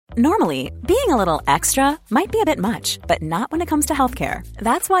Normally, being a little extra might be a bit much, but not when it comes to healthcare.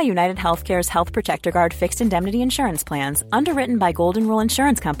 That's why United Healthcare's Health Protector Guard fixed indemnity insurance plans, underwritten by Golden Rule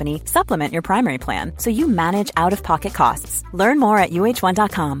Insurance Company, supplement your primary plan so you manage out-of-pocket costs. Learn more at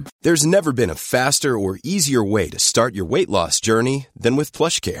uh1.com. There's never been a faster or easier way to start your weight loss journey than with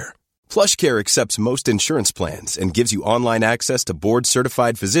PlushCare. PlushCare accepts most insurance plans and gives you online access to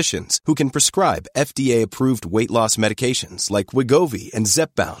board-certified physicians who can prescribe FDA-approved weight loss medications like Wegovy and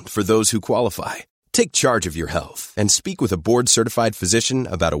Zepbound for those who qualify. Take charge of your health and speak with a board-certified physician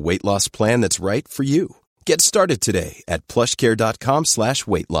about a weight loss plan that's right for you. Get started today at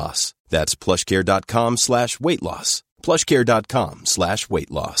plushcare.com/weight loss. That's plushcare.com/weight loss.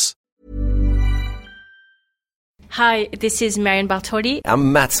 plushcare.com/weight loss. Hi, this is Marion Bartoli.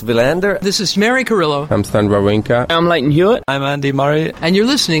 I'm Mats Wilander. This is Mary Carillo. I'm Stan Wawrinka. I'm Leighton Hewitt. I'm Andy Murray. And you're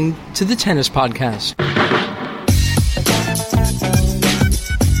listening to the Tennis Podcast.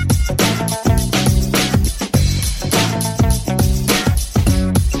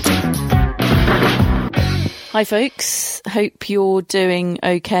 Hi folks, hope you're doing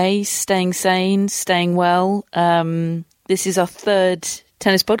okay, staying sane, staying well. This is our third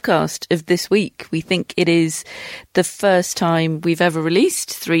tennis podcast of this week. We think it is the first time we've ever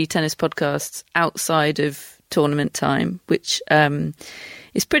released 3 tennis podcasts outside of tournament time, which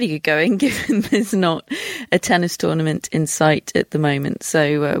is pretty good going given there's not a tennis tournament in sight at the moment.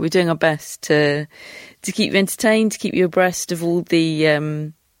 So we're doing our best to keep you entertained, to keep you abreast of all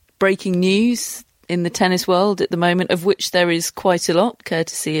the breaking news in the tennis world at the moment, of which there is quite a lot,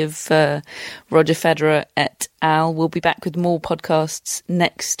 courtesy of Roger Federer et al. We'll be back with more podcasts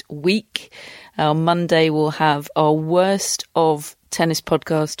next week. On Monday, we'll have our worst of tennis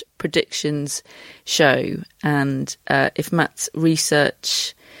podcast predictions show. And if Matt's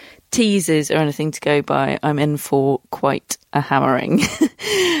research teasers are anything to go by, I'm in for quite a hammering.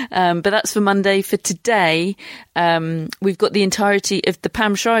 But that's for Monday. For today, we've got the entirety of the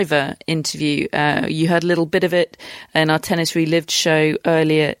Pam Shriver interview. You heard a little bit of it in our Tennis Relived show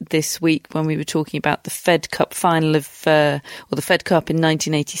earlier this week when we were talking about the Fed Cup final of, or the Fed Cup in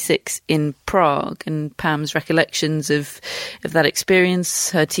 1986 in Prague, and Pam's recollections of that experience,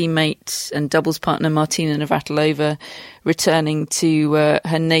 her teammate and doubles partner Martina Navratilova returning to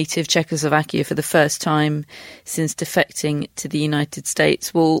her native Czechoslovakia for the first time since defecting to the United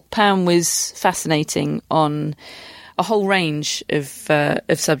States. Well, Pam was fascinating on a whole range of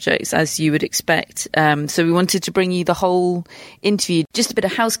subjects, as you would expect. So we wanted to bring you the whole interview. Just a bit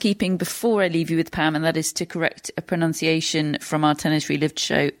of housekeeping before I leave you with Pam, and that is to correct a pronunciation from our Tennis Relived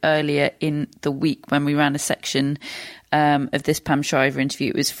show earlier in the week when we ran a section of this Pam Shriver interview.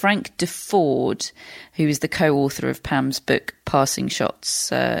 It was Frank Deford, who is the co-author of Pam's book Passing Shots,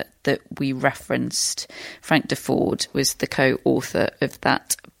 that we referenced. Frank Deford was the co-author of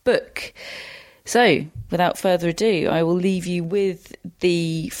that book. So, without further ado, I will leave you with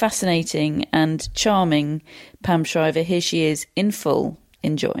the fascinating and charming Pam Shriver. Here she is in full.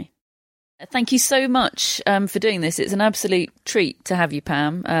 Enjoy. Thank you so much for doing this. It's an absolute treat to have you,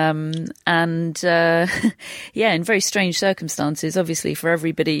 Pam. Yeah, in very strange circumstances, obviously, for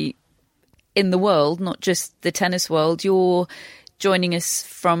everybody in the world, not just the tennis world. You're joining us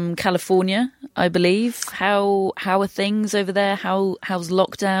from California, I believe. How are things over there? How's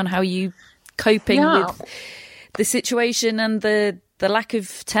lockdown? How are you coping with the situation and the lack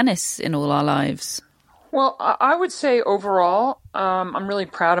of tennis in all our lives? Well, I would say overall, I'm really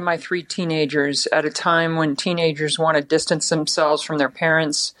proud of my 3 teenagers at a time when teenagers want to distance themselves from their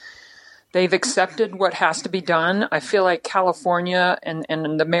parents. They've accepted what has to be done. I feel like California and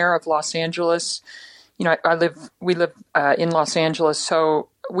the mayor of Los Angeles, you know, we live in Los Angeles, so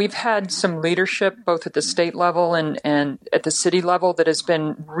we've had some leadership both at the state level and at the city level that has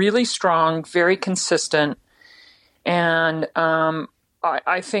been really strong, very consistent. And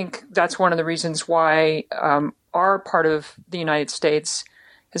I think that's one of the reasons why our part of the United States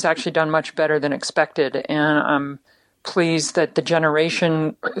has actually done much better than expected. And I'm pleased that the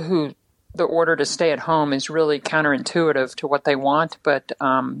generation who the order to stay at home is really counterintuitive to what they want. But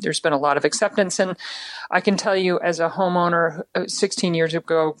there's been a lot of acceptance. And I can tell you, as a homeowner, 16 years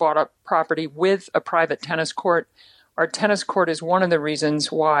ago, bought a property with a private tennis court. Our tennis court is one of the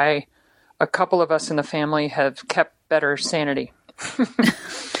reasons why a couple of us in the family have kept better sanity.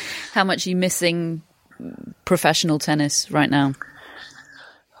 How much are you missing professional tennis right now?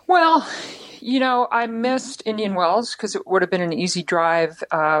 Well, you know, I missed Indian Wells because it would have been an easy drive.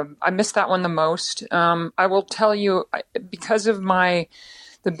 I missed that one the most. I will tell you, because of the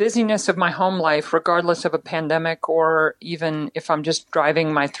busyness of my home life, regardless of a pandemic or even if I'm just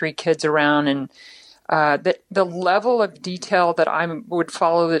driving my 3 kids around and the level of detail that I would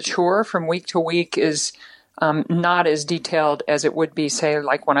follow the tour from week to week is not as detailed as it would be, say,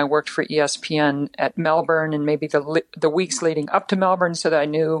 like when I worked for ESPN at Melbourne and maybe the weeks leading up to Melbourne, so that I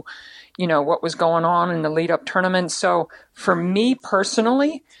knew, what was going on in the lead-up tournament. So for me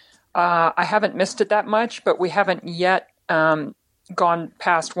personally, I haven't missed it that much, but we haven't yet gone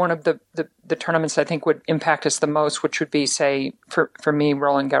past one of the tournaments I think would impact us the most, which would be, say, for me,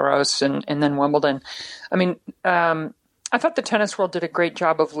 Roland Garros and then Wimbledon. I mean, I thought the tennis world did a great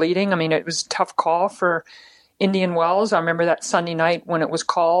job of leading. I mean, it was a tough call for Indian Wells. I remember that Sunday night when it was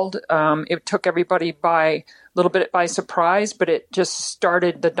called. It took everybody a little bit by surprise, but it just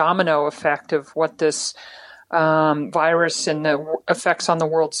started the domino effect of what this virus and the effects on the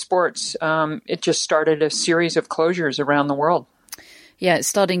world sports. It just started a series of closures around the world. Yeah, it's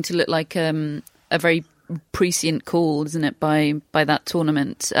starting to look like a very prescient call, isn't it, by that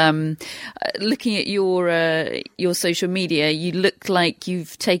tournament? Looking at your social media, you look like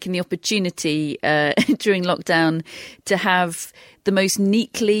you've taken the opportunity during lockdown to have the most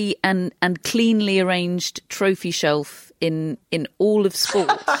neatly and cleanly arranged trophy shelf in all of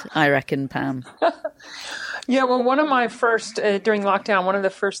sport, I reckon, Pam. Yeah, well, one of my first, during lockdown, one of the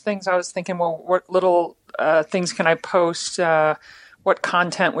first things I was thinking, well, what little things can I post? What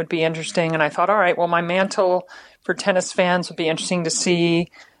content would be interesting? And I thought, all right, well, my mantle for tennis fans would be interesting to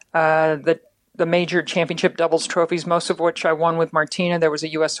see the major championship doubles trophies, most of which I won with Martina. There was a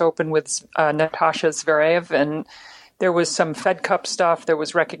U.S. Open with Natasha Zverev, and there was some Fed Cup stuff. There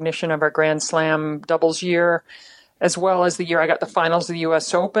was recognition of our Grand Slam doubles year, as well as the year I got the finals of the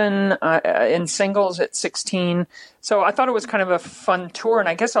U.S. Open in singles at 16. So I thought it was kind of a fun tour. And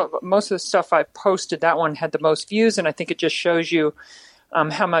I guess most of the stuff I posted, that one had the most views. And I think it just shows you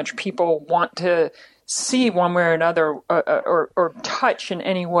how much people want to see one way or another or touch in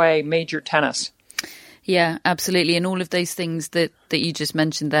any way major tennis. Yeah, absolutely. And all of those things that you just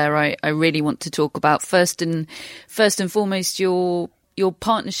mentioned there, I really want to talk about. First and foremost, your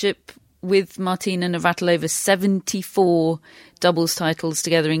partnership with Martina Navratilova, 74 doubles titles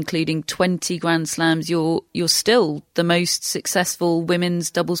together, including 20 Grand Slams. You're still the most successful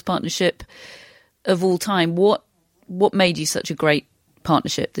women's doubles partnership of all time. What made you such a great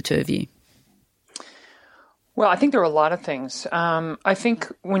partnership, the two of you? Well, I think there were a lot of things. I think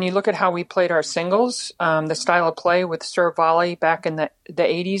when you look at how we played our singles, the style of play with serve volley back in the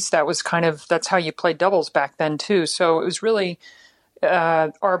 80s, that's how you played doubles back then too. So it was really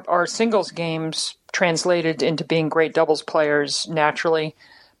our singles games translated into being great doubles players naturally.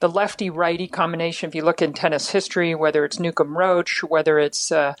 The lefty-righty combination, if you look in tennis history, whether it's Newcomb-Roach, whether it's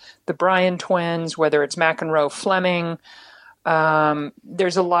the Bryan twins, whether it's McEnroe-Fleming,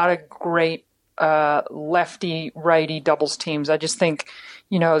 there's a lot of great lefty-righty doubles teams. I just think,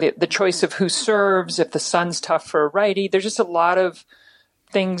 the choice of who serves, if the sun's tough for a righty, there's just a lot of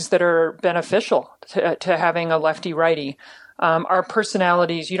things that are beneficial to having a lefty-righty. Our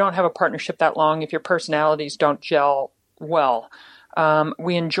personalities, you don't have a partnership that long if your personalities don't gel well.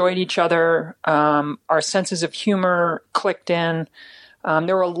 We enjoyed each other. Our senses of humor clicked in.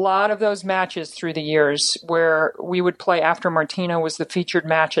 There were a lot of those matches through the years where we would play after Martina was the featured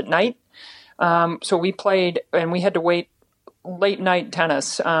match at night. So we played and we had to wait late night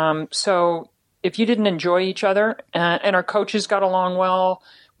tennis. So if you didn't enjoy each other and our coaches got along well,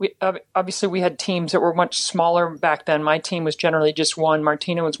 obviously we had teams that were much smaller back then. My team was generally just one.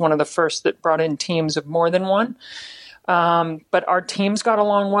 Martina was one of the first that brought in teams of more than one. But our teams got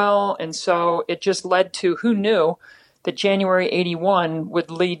along well. And so it just led to, who knew that January 81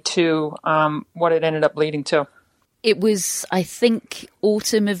 would lead to what it ended up leading to. It was, I think,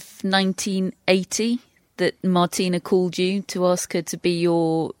 autumn of 1980 that Martina called you to ask her to be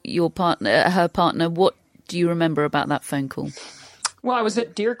your partner, her partner. What do you remember about that phone call? Well, I was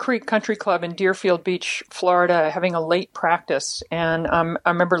at Deer Creek Country Club in Deerfield Beach, Florida, having a late practice. And I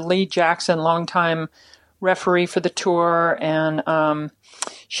remember Lee Jackson, longtime referee for the tour, and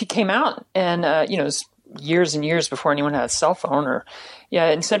she came out and, it was years and years before anyone had a cell phone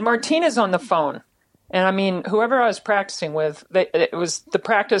and said, Martina's on the phone. And I mean, whoever I was practicing with, the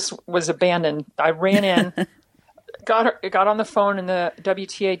practice was abandoned. I ran in, got on the phone in the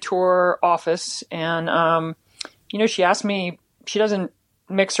WTA tour office, and, she asked me, she doesn't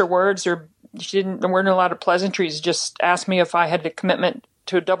mix her words, or there weren't a lot of pleasantries, just asked me if I had a commitment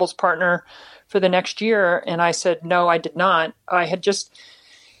to a doubles partner for the next year. And I said, no, I did not. I had just,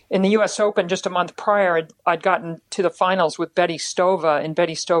 in the U.S. Open just a month prior, I'd gotten to the finals with Betty Stova in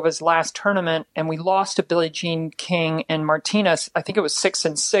Betty Stova's last tournament, and we lost to Billie Jean King and Martina. I think it was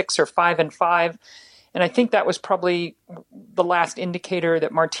 6-6 or 5-5. And I think that was probably the last indicator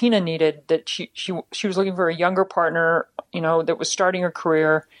that Martina needed, that she was looking for a younger partner, that was starting her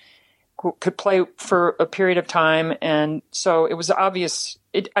career, who could play for a period of time. And so it was obvious.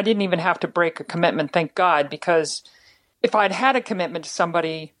 I didn't even have to break a commitment, thank God, because if I'd had a commitment to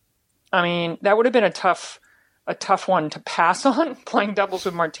somebody, that would have been a tough one to pass on, playing doubles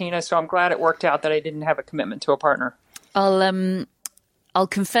with Martina. So I'm glad it worked out that I didn't have a commitment to a partner. I'll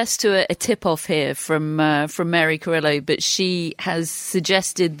confess to a tip-off here from Mary Carrillo, but she has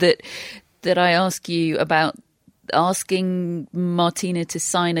suggested that I ask you about asking Martina to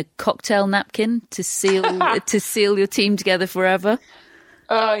sign a cocktail napkin to seal your team together forever.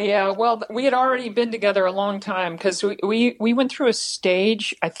 Yeah. Well, we had already been together a long time, because we went through a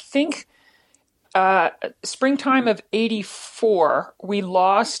stage, I think, springtime of '84, we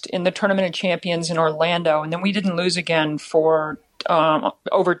lost in the Tournament of Champions in Orlando, and then we didn't lose again for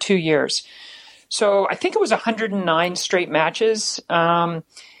over 2 years. So I think it was 109 straight matches.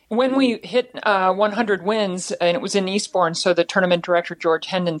 When we hit 100 wins, and it was in Eastbourne, so the tournament director, George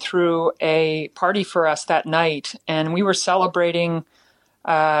Hendon, threw a party for us that night, and we were celebrating.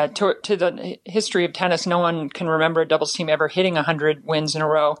 To the history of tennis, no one can remember a doubles team ever hitting 100 wins in a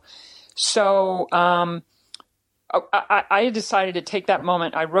row. So I decided to take that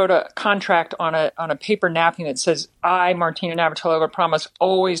moment. I wrote a contract on a paper napkin that says, I, Martina Navratilova, promise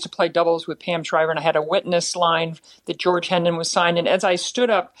always to play doubles with Pam Shriver. And I had a witness line that George Hendon was signed. And as I stood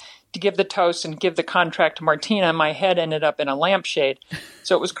up to give the toast and give the contract to Martina, my head ended up in a lampshade.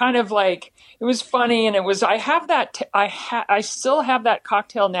 So it was kind of like, it was funny. And it was, I still have that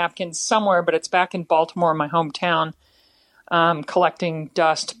cocktail napkin somewhere, but it's back in Baltimore, my hometown, collecting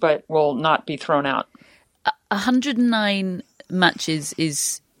dust, but will not be thrown out. 109 matches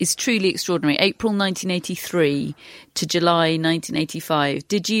is truly extraordinary. April 1983 to July 1985.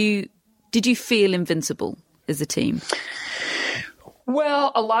 Did you feel invincible as a team?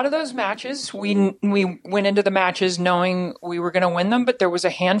 Well, a lot of those matches, we went into the matches knowing we were going to win them, but there was a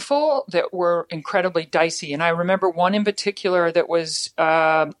handful that were incredibly dicey. And I remember one in particular that was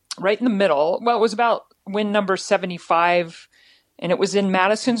right in the middle. Well, it was about win number 75, and it was in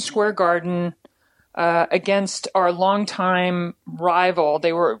Madison Square Garden against our longtime rival.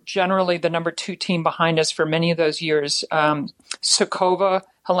 They were generally the number 2 team behind us for many of those years, Helena Suková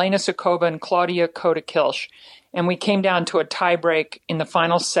and Claudia Kota-Kilsch. And we came down to a tiebreak in the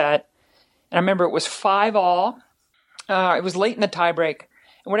final set. And I remember it was 5-all. It was late in the tiebreak.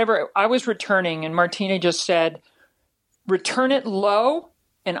 And whenever I was returning, and Martina just said, return it low,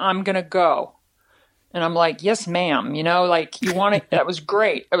 and I'm going to go. And I'm like, yes, ma'am. You want it. That was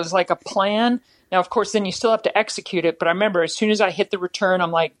great. It was like a plan. Now, of course, then you still have to execute it. But I remember as soon as I hit the return,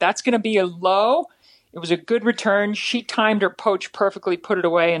 I'm like, that's going to be a low. It was a good return. She timed her poach perfectly, put it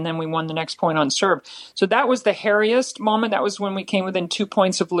away, and then we won the next point on serve. So that was the hairiest moment. That was when we came within 2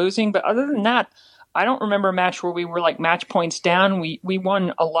 points of losing. But other than that, I don't remember a match where we were like match points down. We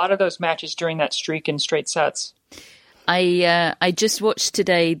won a lot of those matches during that streak in straight sets. I just watched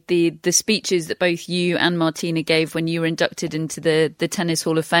today the speeches that both you and Martina gave when you were inducted into the Tennis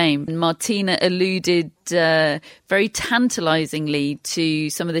Hall of Fame. And Martina alluded very tantalizingly to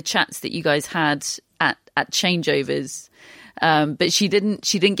some of the chats that you guys had at changeovers, but she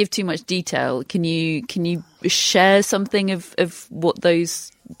didn't give too much detail. Can you share something of what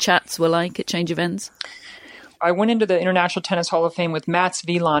those chats were like at change events? I went into the International Tennis Hall of Fame with Mats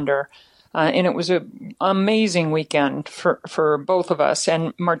Wilander. And it was an amazing weekend for both of us.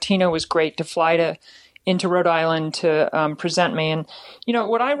 And Martina was great to fly into Rhode Island to present me. And,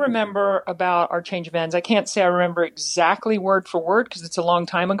 what I remember about our change of ends, I can't say I remember exactly word for word because it's a long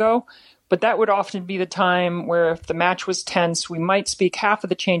time ago, but that would often be the time where if the match was tense, we might speak half of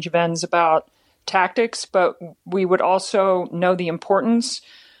the change of ends about tactics, but we would also know the importance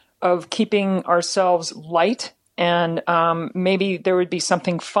of keeping ourselves light. And maybe there would be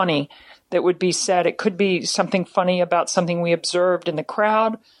something funny that would be said. It could be something funny about something we observed in the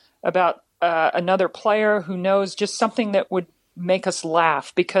crowd, about another player who knows, just something that would make us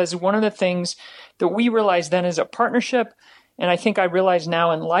laugh. Because one of the things that we realized then is a partnership, and I think I realize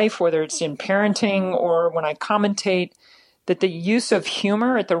now in life, whether it's in parenting or when I commentate, that the use of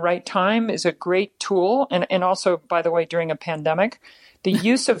humor at the right time is a great tool. And also, by the way, during a pandemic, the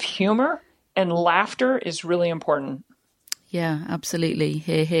use of humor and laughter is really important. Yeah, absolutely.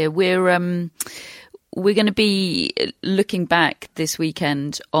 Here. We're going to be looking back this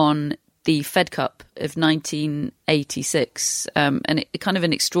weekend on the Fed Cup of 1986, and kind of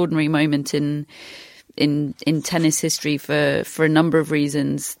an extraordinary moment in tennis history for a number of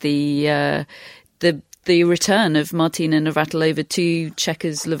reasons. The the return of Martina Navratilova to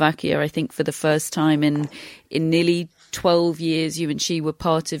Czechoslovakia, I think for the first time in nearly 12 years. You and she were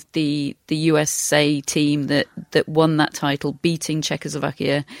part of the USA team that won that title, beating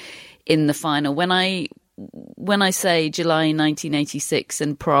Czechoslovakia in the final. When I say July 1986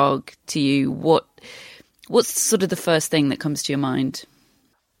 and Prague to you, what's sort of the first thing that comes to your mind?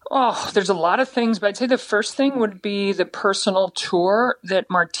 Oh, there's a lot of things, but I'd say the first thing would be the personal tour that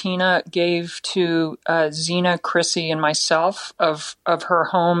Martina gave to Zina, Chrissy, and myself of her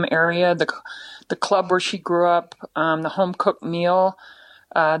home area, the club where she grew up, the home-cooked meal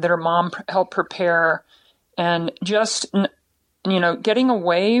that her mom helped prepare, and just, getting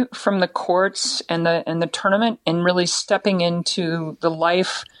away from the courts and the tournament and really stepping into the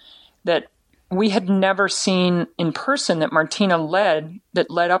life that we had never seen in person that Martina led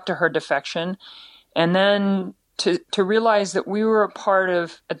up to her defection. And then to realize that we were a part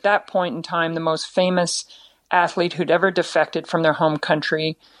of, at that point in time, the most famous athlete who'd ever defected from their home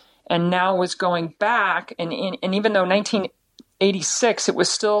country and now was going back. And even though 1986, it was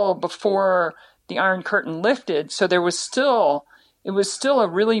still before the Iron Curtain lifted, so it was still a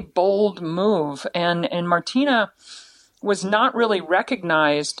really bold move. And Martina was not really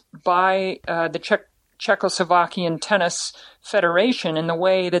recognized by the Czechoslovakian Tennis Federation in the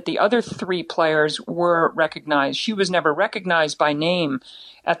way that the other three players were recognized. She was never recognized by name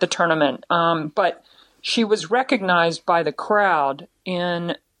at the tournament, but she was recognized by the crowd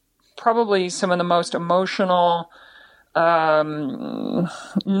in probably some of the most emotional,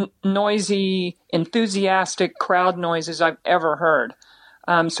 noisy, enthusiastic crowd noises I've ever heard.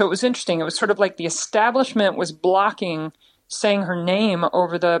 So it was interesting. It was sort of like the establishment was blocking saying her name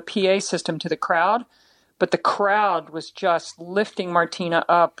over the PA system to the crowd, but the crowd was just lifting Martina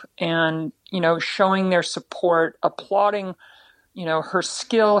up and, showing their support, applauding, her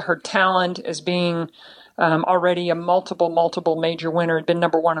skill, her talent as being already a multiple major winner, had been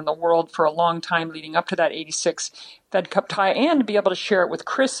number one in the world for a long time leading up to that 86 Fed Cup tie, and to be able to share it with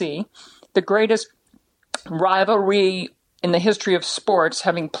Chrissy, the greatest rivalry in the history of sports,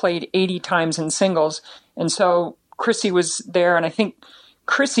 having played 80 times in singles. And so Chrissy was there, and I think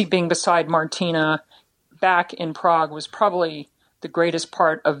Chrissy being beside Martina back in Prague was probably the greatest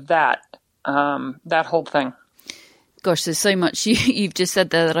part of that whole thing. Gosh, there's so much you've just said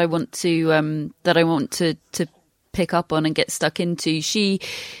there that I want to pick up on and get stuck into. She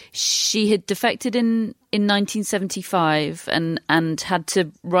had defected in 1975 and had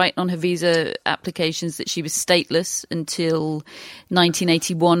to write on her visa applications that she was stateless until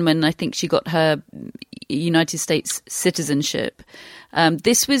 1981, when I think she got her United States citizenship.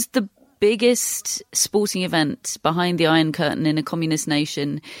 This was the biggest sporting event behind the Iron Curtain in a communist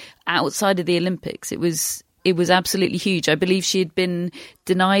nation outside of the Olympics. It was absolutely huge. I believe she had been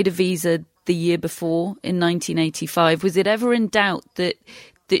denied a visa the year before in 1985. Was it ever in doubt that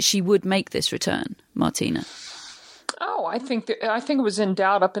she would make this return, Martina? Oh, I think it was in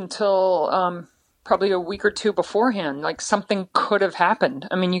doubt up until probably a week or two beforehand. Like, something could have happened.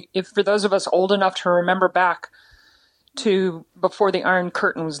 I mean, if for those of us old enough to remember back to before the Iron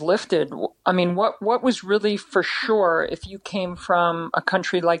Curtain was lifted, I mean, what was really for sure, if you came from a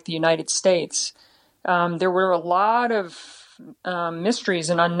country like the United States, there were a lot of mysteries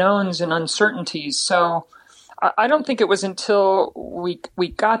and unknowns and uncertainties. So I don't think it was until we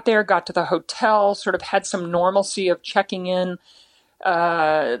got there, got to the hotel, sort of had some normalcy of checking in,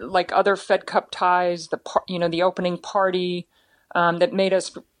 like other Fed Cup ties, the opening party, that made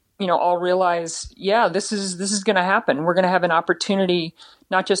us, all realize, yeah, this is going to happen. We're going to have an opportunity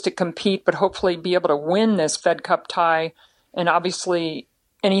not just to compete, but hopefully be able to win this Fed Cup tie. And obviously,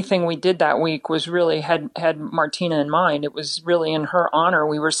 anything we did that week was really had Martina in mind. It was really in her honor.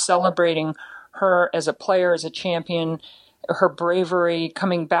 We were celebrating her as a player, as a champion, her bravery,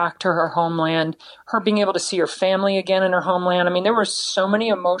 coming back to her homeland, her being able to see her family again in her homeland. I mean, there were so many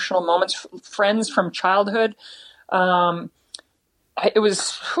emotional moments, friends from childhood. It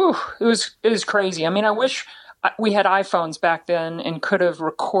was crazy. I mean, I wish we had iPhones back then and could have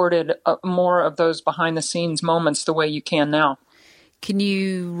recorded more of those behind the scenes moments the way you can now. Can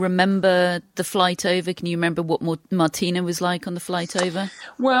you remember the flight over? Can you remember what Martina was like on the flight over?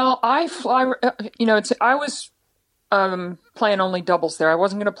 Well, I was playing only doubles there. I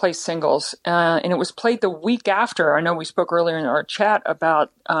wasn't going to play singles. And it was played the week after. I know we spoke earlier in our chat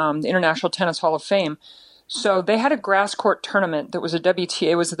about the International Tennis Hall of Fame. So they had a grass court tournament that was a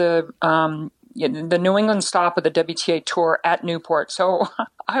WTA. It was the New England stop of the WTA tour at Newport. So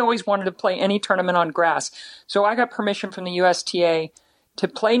I always wanted to play any tournament on grass. So I got permission from the USTA to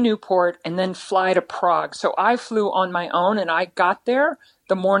play Newport and then fly to Prague. So I flew on my own, and I got there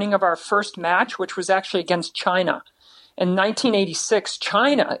the morning of our first match, which was actually against China. In 1986,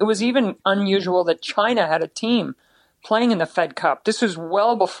 China, it was even unusual that China had a team playing in the Fed Cup. This was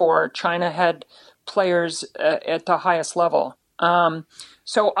well before China had players at the highest level.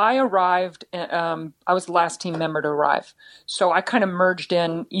 So I arrived, I was the last team member to arrive. So I kind of merged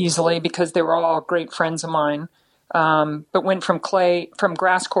in easily because they were all great friends of mine. But went from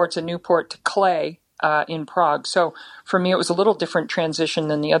grass courts in Newport to clay in Prague. So for me, it was a little different transition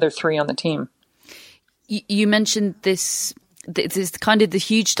than the other three on the team. You mentioned this kind of the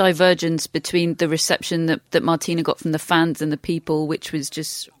huge divergence between the reception that Martina got from the fans and the people, which was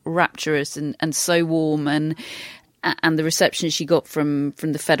just rapturous and so warm, and the reception she got from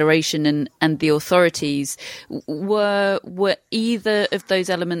the federation and the authorities. Were either of those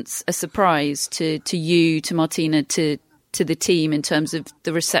elements a surprise to you, to Martina, to the team in terms of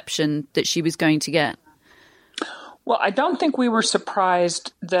the reception that she was going to get? Well, I don't think we were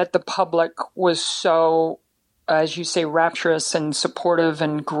surprised that the public was so, as you say, rapturous and supportive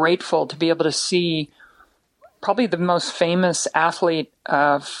and grateful to be able to see probably the most famous athlete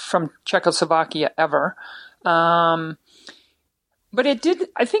from Czechoslovakia ever. But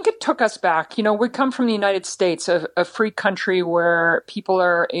I think it took us back. You know, we come from the United States, a free country where people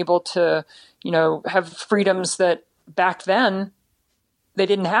are able to, have freedoms that back then they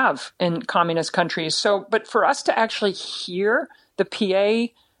didn't have in communist countries. So, but for us to actually hear the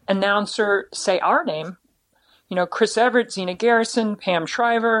PA announcer say our name, Chris Everett, Zina Garrison, Pam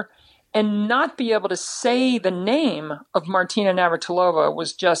Shriver, and not be able to say the name of Martina Navratilova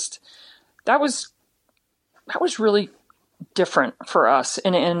was just, that was really different for us.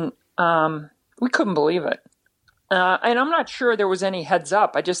 And we couldn't believe it. And I'm not sure there was any heads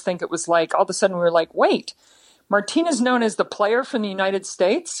up. I just think it was like, all of a sudden we were like, wait, Martina's known as the player from the United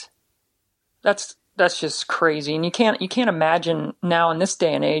States? That's just crazy. And you can't imagine now in this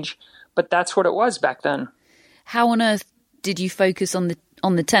day and age, but that's what it was back then. How on earth did you focus on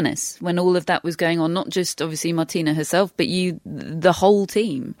the tennis when all of that was going on? Not just obviously Martina herself, but you, the whole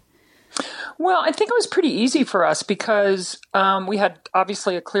team. Well, I think it was pretty easy for us because we had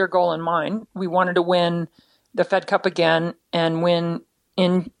obviously a clear goal in mind. We wanted to win the Fed Cup again and win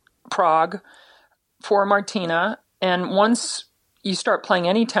in Prague for Martina. And once you start playing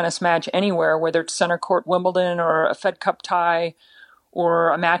any tennis match anywhere, whether it's center court Wimbledon or a Fed Cup tie or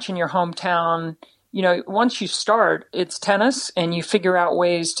a match in your hometown, once you start, it's tennis and you figure out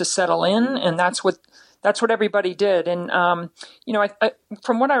ways to settle in. And that's what everybody did. And, I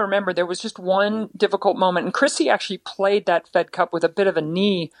from what I remember, there was just one difficult moment. And Chrissy actually played that Fed Cup with a bit of a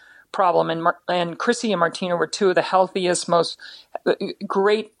knee problem. And Chrissy and Martina were two of the healthiest, most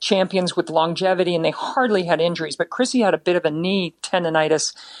great champions with longevity, and they hardly had injuries. But Chrissy had a bit of a knee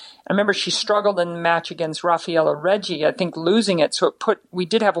tendonitis. I remember she struggled in the match against Raffaella Reggi, I think losing it. So we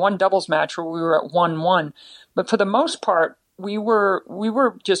did have one doubles match where we were at 1-1. But for the most part, we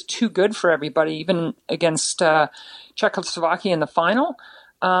were just too good for everybody, even against Czechoslovakia in the final.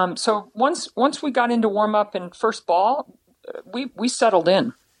 So once we got into warm up and first ball, we settled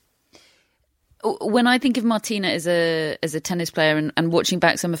in. When I think of Martina as a tennis player and watching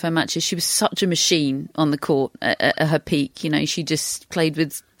back some of her matches, she was such a machine on the court at her peak. She just played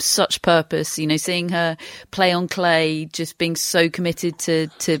with such purpose. Seeing her play on clay, just being so committed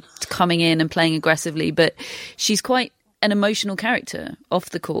to coming in and playing aggressively. But she's quite an emotional character off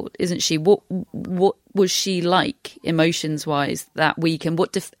the court, isn't she? What was she like emotions wise that week, and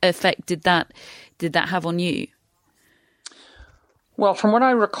what effect did that have on you? Well, from what I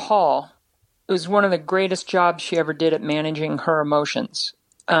recall, it was one of the greatest jobs she ever did at managing her emotions.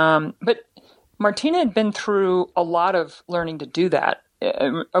 But Martina had been through a lot of learning to do that.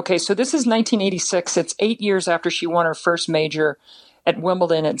 Okay, so this is 1986. It's 8 years after she won her first major at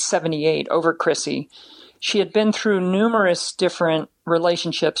Wimbledon at 78 over Chrissy. She had been through numerous different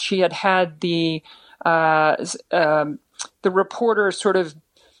relationships. She had the reporter sort of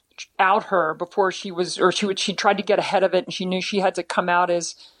out her before she tried to get ahead of it, and she knew she had to come out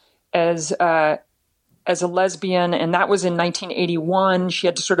as a lesbian, and that was in 1981. She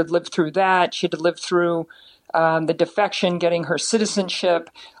had to sort of live through that. She had to live through the defection, getting her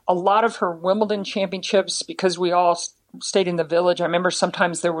citizenship, a lot of her Wimbledon championships, because we all stayed in the village. I remember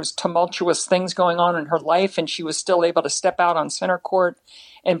sometimes there was tumultuous things going on in her life, and she was still able to step out on center court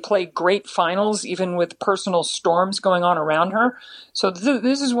and play great finals, even with personal storms going on around her. So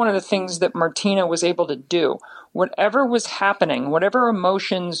this is one of the things that Martina was able to do. Whatever was happening, whatever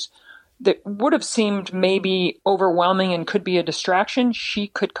emotions that would have seemed maybe overwhelming and could be a distraction, she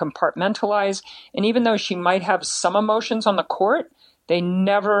could compartmentalize. And even though she might have some emotions on the court, they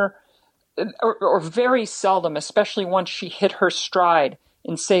never, or very seldom, especially once she hit her stride,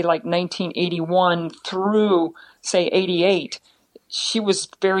 in say like 1981 through say 88, she was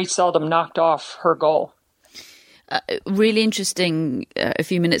very seldom knocked off her goal. Really interesting. A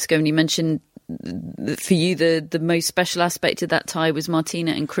few minutes ago when you mentioned for you the most special aspect of that tie was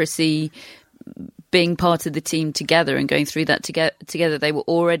Martina and Chrissy being part of the team together and going through that together. They were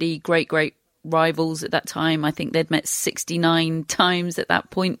already great rivals at that time. I think they'd met 69 times at that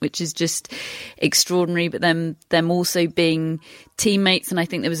point, which is just extraordinary. But them also being teammates, and I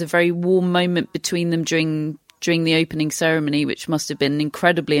think there was a very warm moment between them during the opening ceremony, which must have been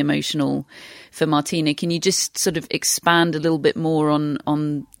incredibly emotional for Martina. Can you just sort of expand a little bit more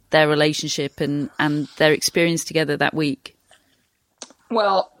on their relationship and their experience together that week?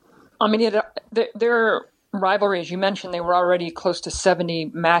 Well, I mean, their rivalry, as you mentioned, they were already close to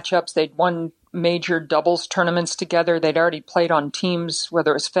 70 matchups. They'd won major doubles tournaments together. They'd already played on teams,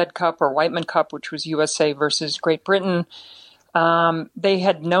 whether it was Fed Cup or Whiteman Cup, which was USA versus Great Britain. They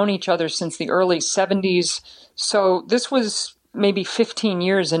had known each other since the early 70s. So this was maybe 15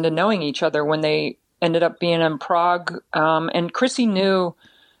 years into knowing each other when they ended up being in Prague. And Chrissy knew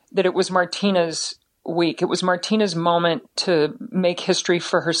that it was Martina's week. It was Martina's moment to make history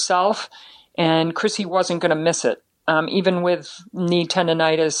for herself. And Chrissy wasn't going to miss it, even with knee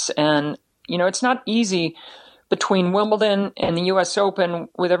tendonitis. And, it's not easy between Wimbledon and the U.S. Open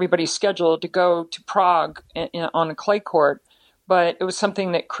with everybody scheduled to go to Prague on a clay court. But it was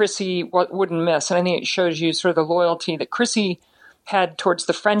something that Chrissy wouldn't miss. And I think it shows you sort of the loyalty that Chrissy had towards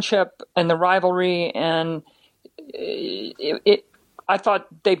the friendship and the rivalry. And I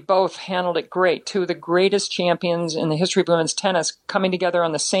thought they both handled it great. Two of the greatest champions in the history of women's tennis coming together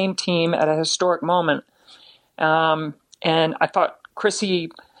on the same team at a historic moment. And I thought Chrissy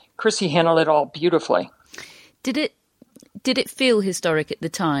handled it all beautifully. Did it feel historic at the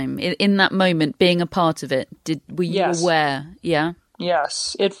time, in that moment, being a part of it? Were you aware? Yeah?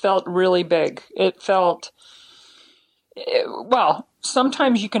 Yes, it felt really big. It felt, well,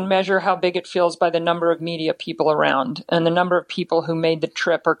 sometimes you can measure how big it feels by the number of media people around and the number of people who made the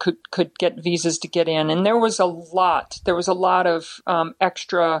trip or could get visas to get in. And there was a lot of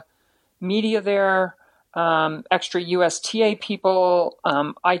extra media there, extra USTA people,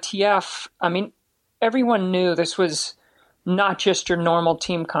 ITF. I mean, everyone knew this was not just your normal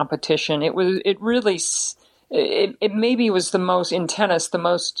team competition. It maybe was the most, in tennis, the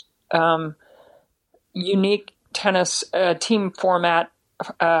most unique tennis team format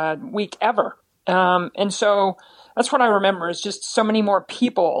week ever. And so that's what I remember is just so many more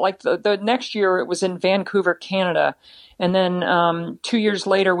people. Like the next year it was in Vancouver, Canada. And then 2 years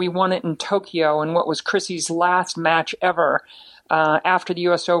later we won it in Tokyo in what was Chrissy's last match ever after the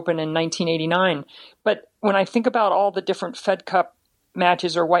US Open in 1989. But when I think about all the different Fed Cup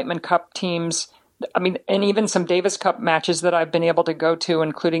matches or Whiteman Cup teams, I mean, and even some Davis Cup matches that I've been able to go to,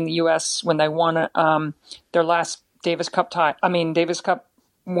 including the U.S. when they won their last Davis Cup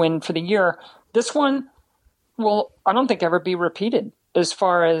win for the year. This one will, I don't think, ever be repeated as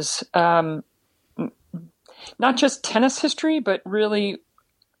far as not just tennis history, but really,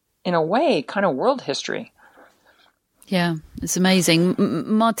 in a way, kind of world history. Yeah, it's amazing.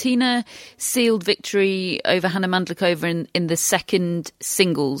 Martina sealed victory over Hannah Mandlikova in the second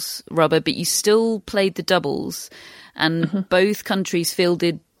singles rubber, but you still played the doubles, and both countries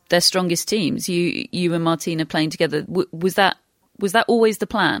fielded their strongest teams. You and Martina playing together. Was that always the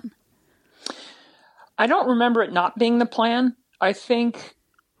plan? I don't remember it not being the plan. I think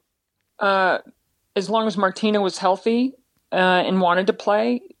as long as Martina was healthy and wanted to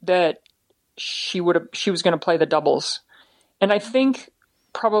play, that she was going to play the doubles. And I think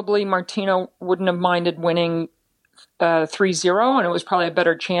probably Martina wouldn't have minded winning 3-0, and it was probably a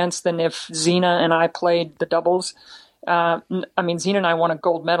better chance than if Zina and I played the doubles. I mean, Zina and I won a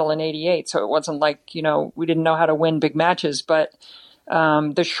gold medal in '88, so it wasn't like, we didn't know how to win big matches, but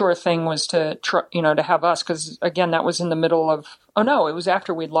the sure thing was to have us, because again, that was in the middle of, it was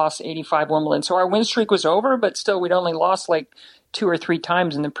after we'd lost 85 Wimbledon. So our win streak was over, but still we'd only lost like 2 or 3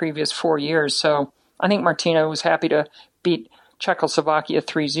 times in the previous 4 years. So I think Martina was happy to beat Czechoslovakia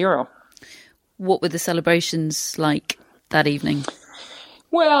 3-0. What were the celebrations like that evening?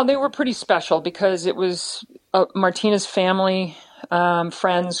 Well, they were pretty special because it was Martina's family,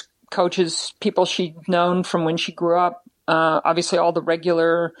 friends, coaches, people she'd known from when she grew up. Obviously all the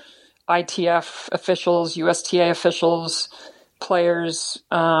regular ITF officials, USTA officials, players.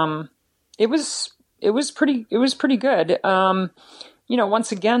 It was pretty good.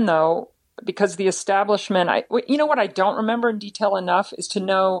 Once again, though, because the establishment, what I don't remember in detail enough is to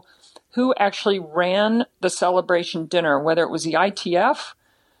know who actually ran the celebration dinner, whether it was the ITF,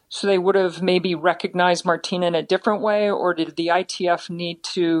 so they would have maybe recognized Martina in a different way, or did the ITF need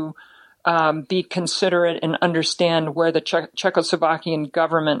to be considerate and understand where the Czechoslovakian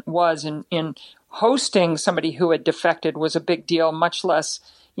government was in hosting somebody who had defected was a big deal, much less,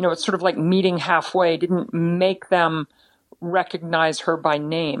 it's sort of like meeting halfway, didn't make them recognize her by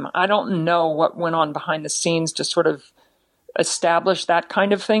name. I don't know what went on behind the scenes to sort of establish that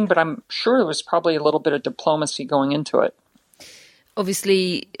kind of thing, but I'm sure there was probably a little bit of diplomacy going into it.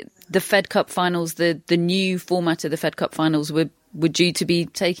 Obviously, the Fed Cup finals, the new format of the Fed Cup finals were due to be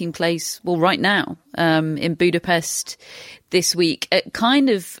taking place, right now, in Budapest this week. Kind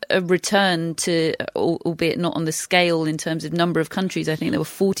of a return to, albeit not on the scale in terms of number of countries. I think there were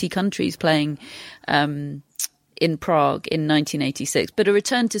 40 countries playing in Prague in 1986, but a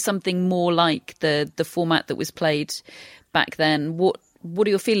return to something more like the format that was played back then. What are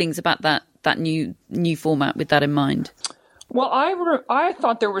your feelings about that new format with that in mind? Well, I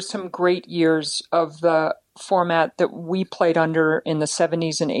thought there were some great years of the format that we played under in the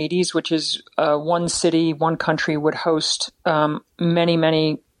 70s and 80s, which is one city, one country would host many,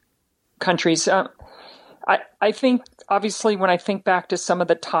 many countries. I think, obviously, when I think back to some of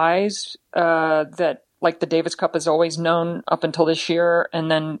the ties that, like the Davis Cup has always known up until this year,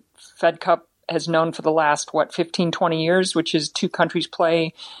 and then Fed Cup has known for the last, 15, 20 years, which is two countries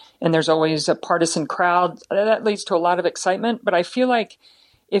play, and there's always a partisan crowd. That leads to a lot of excitement. But I feel like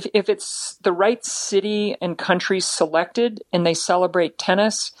if it's the right city and country selected and they celebrate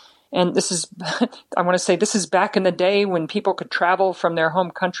tennis, and this is, I want to say this is back in the day when people could travel from their home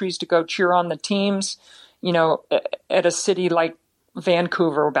countries to go cheer on the teams, at a city like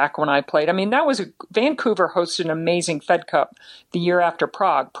Vancouver back when I played. I mean, Vancouver hosted an amazing Fed Cup the year after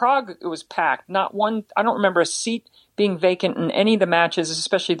Prague. Prague, it was packed. Not one, I don't remember a seat being vacant in any of the matches,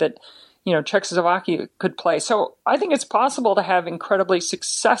 especially that, Czechoslovakia could play. So I think it's possible to have incredibly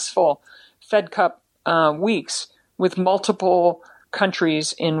successful Fed Cup weeks with multiple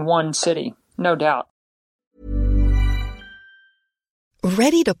countries in one city. No doubt.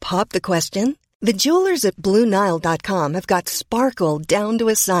 Ready to pop the question? The jewelers at BlueNile.com have got sparkle down to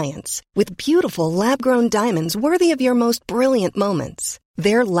a science with beautiful lab-grown diamonds worthy of your most brilliant moments.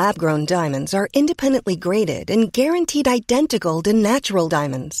 Their lab-grown diamonds are independently graded and guaranteed identical to natural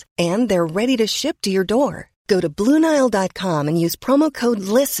diamonds, and they're ready to ship to your door. Go to BlueNile.com and use promo code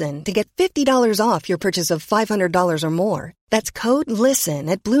LISTEN to get $50 off your purchase of $500 or more. That's code LISTEN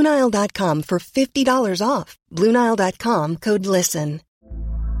at BlueNile.com for $50 off. BlueNile.com, code LISTEN.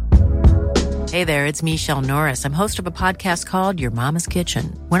 Hey there, it's Michelle Norris. I'm host of a podcast called Your Mama's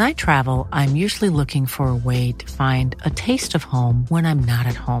Kitchen. When I travel, I'm usually looking for a way to find a taste of home when I'm not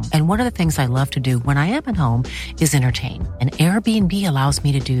at home. And one of the things I love to do when I am at home is entertain. And Airbnb allows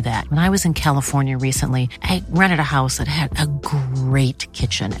me to do that. When I was in California recently, I rented a house that had a great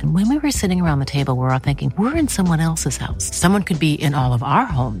kitchen. And when we were sitting around the table, we were all thinking, we're in someone else's house. Someone could be in all of our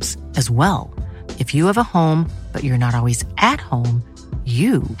homes as well. If you have a home, but you're not always at home,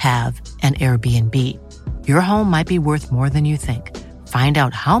 you have an Airbnb. Your home might be worth more than you think. Find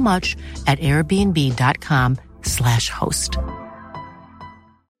out how much at airbnb.com/host.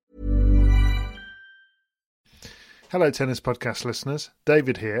 Hello, Tennis Podcast listeners.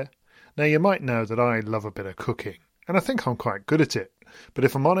 David here. Now, you might know that I love a bit of cooking, and I think I'm quite good at it. But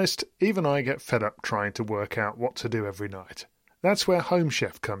if I'm honest, even I get fed up trying to work out what to do every night. That's where Home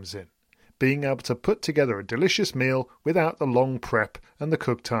Chef comes in. Being able to put together a delicious meal without the long prep and the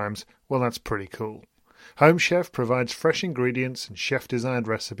cook times, well, that's pretty cool. Home Chef provides fresh ingredients and chef-designed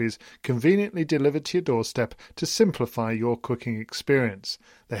recipes conveniently delivered to your doorstep to simplify your cooking experience.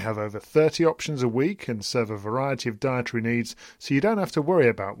 They have over 30 options a week and serve a variety of dietary needs, so you don't have to worry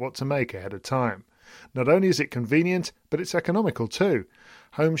about what to make ahead of time. Not only is it convenient, but it's economical too.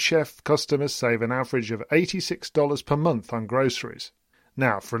 Home Chef customers save an average of $86 per month on groceries.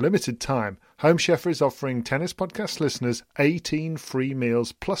 Now, for a limited time, Home Chef is offering Tennis Podcast listeners 18 free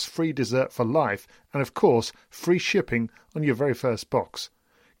meals plus free dessert for life and, of course, free shipping on your very first box.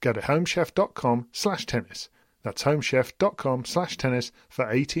 Go to homechef.com/tennis. That's homechef.com/tennis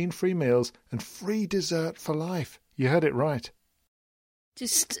for 18 free meals and free dessert for life. You heard it right.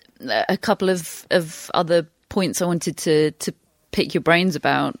 Just a couple of other points I wanted to pick your brains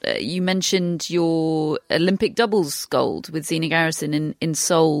about. You mentioned your Olympic doubles gold with Zina Garrison in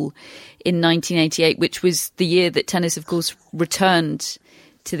Seoul in 1988, which was the year that tennis, of course, returned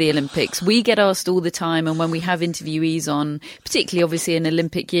to the Olympics. We get asked all the time, and when we have interviewees on, particularly obviously an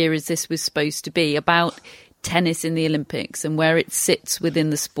Olympic year as this was supposed to be, about tennis in the Olympics and where it sits within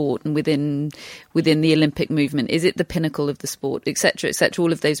the sport and within the Olympic movement. Is it the pinnacle of the sport, etc., etc.?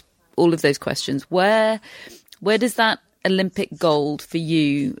 All of those questions. Where does that Olympic gold for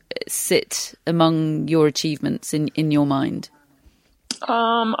you sit among your achievements in your mind?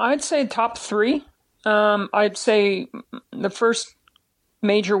 I'd say top three. I'd say the first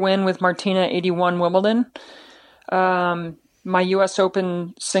major win with Martina, 81 Wimbledon. My U.S.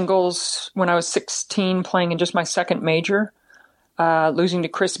 Open singles when I was 16, playing in just my second major, losing to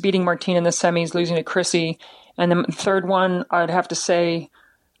Chris, beating Martina in the semis, losing to Chrissy. And then the third one, I'd have to say,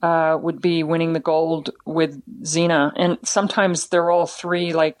 would be winning the gold with Zina. And sometimes they're all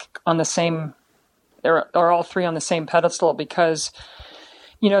three on the same, they're all three on the same pedestal because,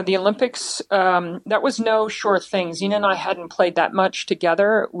 the Olympics, that was no sure thing. Zina and I hadn't played that much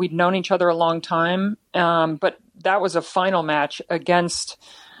together. We'd known each other a long time. But that was a final match against,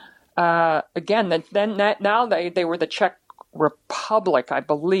 now they were the Czech Republic, I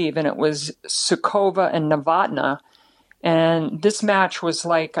believe, and it was Sukova and Novotná. And this match was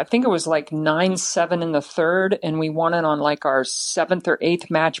I think it was 9-7 in the third, and we won it on our seventh or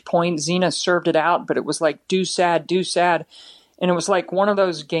eighth match point. Zina served it out, but it was do sad. And it was one of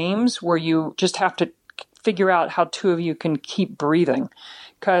those games where you just have to figure out how two of you can keep breathing.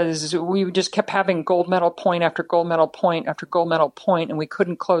 Because we just kept having gold medal point after gold medal point after gold medal point, and we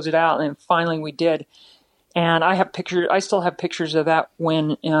couldn't close it out. And finally we did. And I still have pictures of that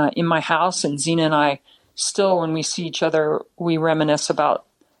win in my house. And Zina and I still, when we see each other, we reminisce about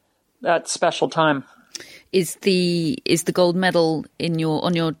that special time. Is the gold medal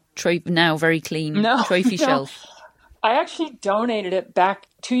on your trophy now very clean trophy shelf? I actually donated it back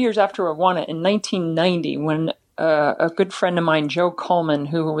 2 years after I won it in 1990 when a good friend of mine, Joe Coleman,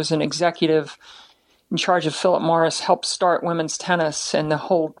 who was an executive in charge of Philip Morris, helped start women's tennis and the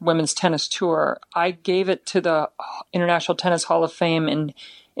whole women's tennis tour. I gave it to the International Tennis Hall of Fame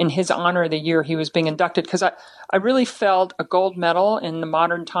in his honor the year he was being inducted, because I really felt a gold medal in the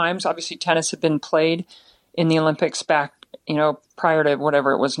modern times. Obviously, tennis had been played in the Olympics back, prior to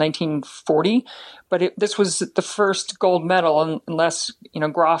whatever it was, 1940. But this was the first gold medal, unless,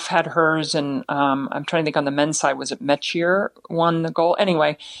 Graf had hers. And I'm trying to think on the men's side, was it Metier won the gold?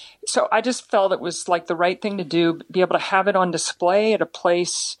 Anyway, so I just felt it was the right thing to do, be able to have it on display at a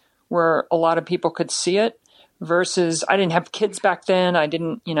place where a lot of people could see it, versus I didn't have kids back then. I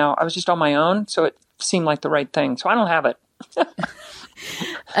didn't, I was just on my own. So it seemed like the right thing. So I don't have it.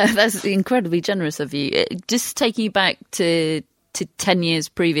 That's incredibly generous of you. Just taking you back to 10 years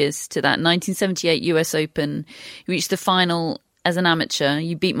previous to that, 1978 US Open, you reached the final as an amateur.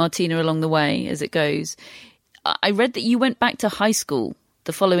 You beat Martina along the way, as it goes. I read that you went back to high school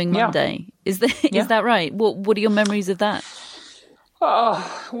the following Monday. Is that right? What are your memories of that?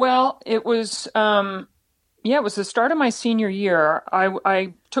 Oh, well, it was... it was the start of my senior year.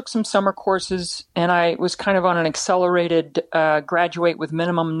 I took some summer courses, and I was kind of on an accelerated graduate with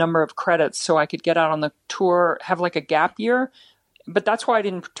minimum number of credits so I could get out on the tour, have a gap year. But that's why I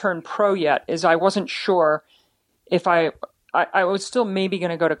didn't turn pro yet, is I wasn't sure if I was still maybe going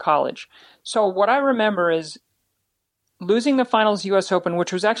to go to college. So what I remember is losing the finals US Open,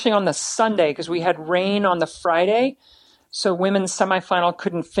 which was actually on the Sunday because we had rain on the Friday. So women's semifinal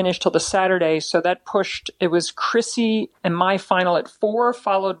couldn't finish till the Saturday. So that pushed, it was Chrissy and my final at 4,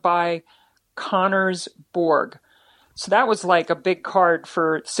 followed by Connors Borg. So that was a big card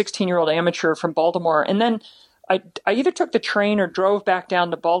for 16-year-old amateur from Baltimore. And then I either took the train or drove back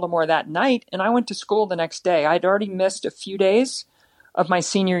down to Baltimore that night, and I went to school the next day. I'd already missed a few days of my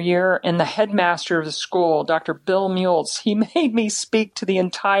senior year, and the headmaster of the school, Dr. Bill Mules, he made me speak to the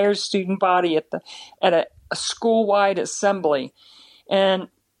entire student body at a school-wide assembly. And,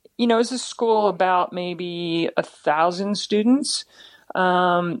 it's a school about maybe 1,000 students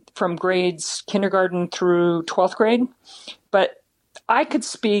from grades kindergarten through 12th grade. But I could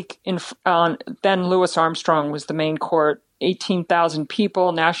speak then Louis Armstrong was the main court, 18,000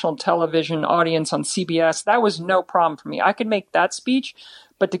 people, national television audience on CBS. That was no problem for me. I could make that speech.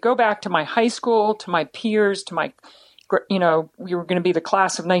 But to go back to my high school, to my peers, to my we were going to be the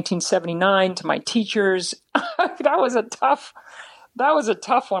class of 1979, to my teachers. that was a tough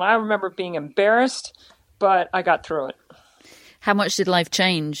one. I remember being embarrassed, but I got through it. How much did life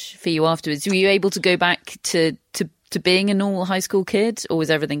change for you afterwards? Were you able to go back to being a normal high school kid, or was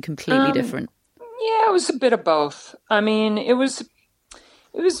everything completely different? Yeah, it was a bit of both. I mean, it was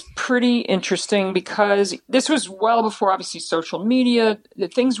pretty interesting because this was well before, obviously, social media.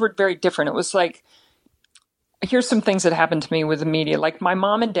 Things were very different. It was here's some things that happened to me with the media. My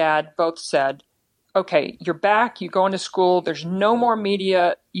mom and dad both said, okay, you're back, you go into school, there's no more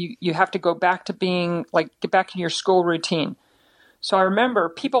media, you have to go back to being, get back to your school routine. So I remember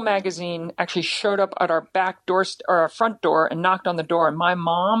People magazine actually showed up at our back door or our front door and knocked on the door, and my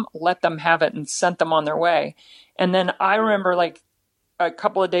mom let them have it and sent them on their way. And then I remember like a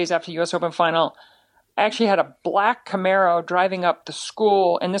couple of days after the US Open final, I actually had a black Camaro driving up the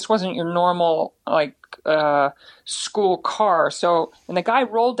school, and this wasn't your normal like school car. So, and the guy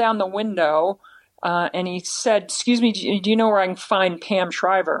rolled down the window and he said, "Excuse me, do you know where I can find Pam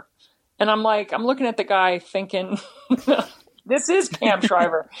Shriver?" And I'm looking at the guy thinking, this is Pam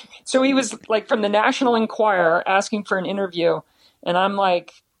Shriver. So he was like from the National Enquirer asking for an interview. And I'm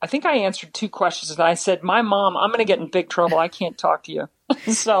like, I think I answered 2 questions. And I said, my mom, I'm going to get in big trouble. I can't talk to you.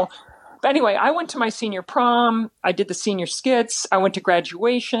 But anyway, I went to my senior prom. I did the senior skits. I went to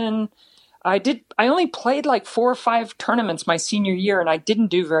graduation. I only played like 4 or 5 tournaments my senior year, and I didn't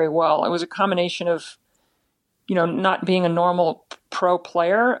do very well. It was a combination of, not being a normal pro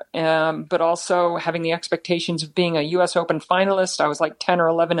player, but also having the expectations of being a US Open finalist. I was like 10 or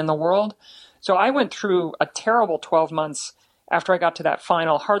 11 in the world. So I went through a terrible 12 months after I got to that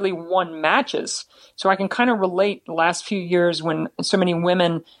final, hardly won matches. So I can kind of relate the last few years when so many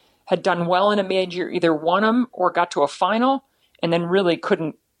women had done well in a major, either won them or got to a final, and then really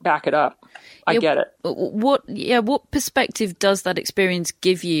couldn't back it up. I get it. What perspective does that experience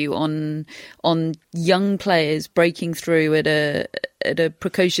give you on young players breaking through at a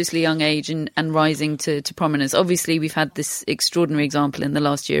precociously young age and rising to prominence? Obviously, we've had this extraordinary example in the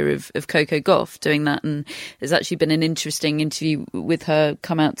last year of Coco Gauff doing that, and there's actually been an interesting interview with her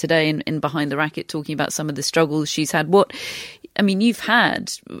come out today in Behind the Racket talking about some of the struggles she's had. You've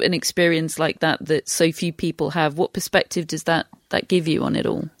had an experience like that so few people have. What perspective does that give you on it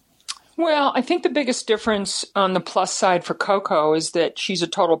all? Well, I think the biggest difference on the plus side for Coco is that she's a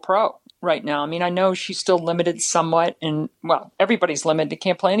total pro right now. I know she's still limited somewhat, and well, everybody's limited.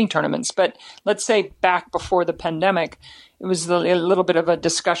 Can't play any tournaments. But let's say back before the pandemic, it was a little bit of a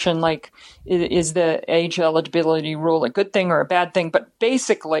discussion like, is the age eligibility rule a good thing or a bad thing? But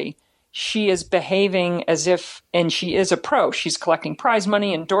basically, she is behaving as if, and she is a pro. She's collecting prize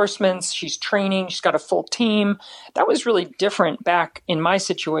money, endorsements, she's training, she's got a full team. That was really different back in my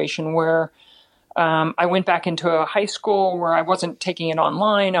situation where I went back into a high school where I wasn't taking it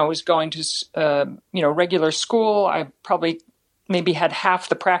online. I was going to, regular school. I probably maybe had half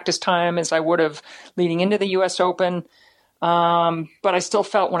the practice time as I would have leading into the US Open. But I still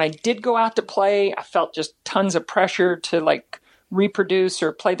felt when I did go out to play, I felt just tons of pressure to reproduce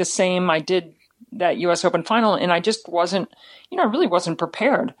or play the same I did that US Open final. And I just wasn't, I really wasn't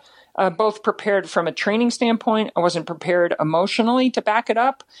prepared. Both prepared from a training standpoint. I wasn't prepared emotionally to back it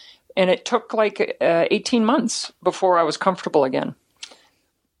up. And it took 18 months before I was comfortable again.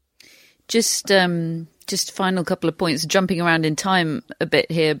 Just final couple of points, jumping around in time a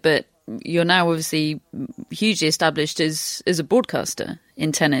bit here, but you're now obviously hugely established as a broadcaster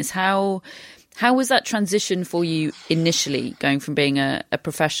in tennis. How was that transition for you initially, going from being a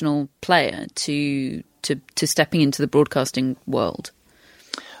professional player to stepping into the broadcasting world?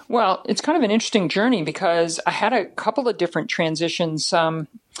 Well, it's kind of an interesting journey because I had a couple of different transitions.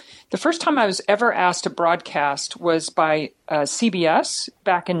 The first time I was ever asked to broadcast was by CBS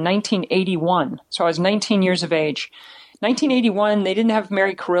back in 1981. So I was 19 years of age. 1981, they didn't have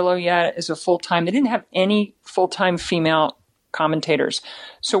Mary Carrillo yet as a full-time. They didn't have any full-time female commentators.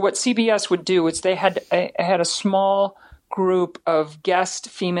 So what CBS would do is they had a small group of guest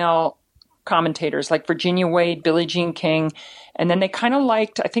female commentators like Virginia Wade, Billie Jean King, and then they kind of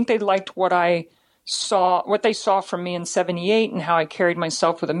liked what they saw from me in 78 and how I carried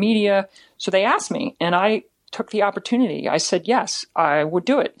myself with the media. So they asked me, and I took the opportunity. I said, yes, I would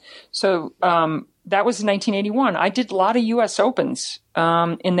do it. So that was in 1981. I did a lot of U.S. Opens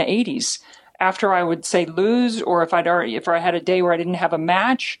in the 80s. After I would say lose, or if I had a day where I didn't have a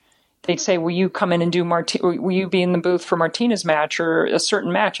match, they'd say, will you come in and will you be in the booth for Martina's match or a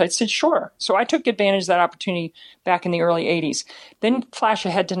certain match? I said, sure. So I took advantage of that opportunity back in the early 80s. Then flash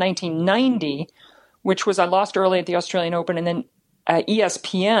ahead to 1990, which was I lost early at the Australian Open, and then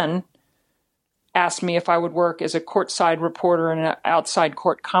ESPN asked me if I would work as a courtside reporter and an outside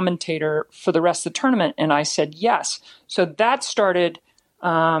court commentator for the rest of the tournament, and I said yes. So that started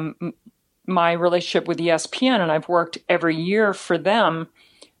my relationship with ESPN, and I've worked every year for them,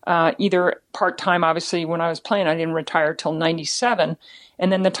 either part-time, obviously, when I was playing. I didn't retire till 97.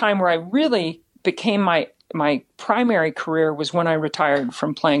 And then the time where I really became my primary career was when I retired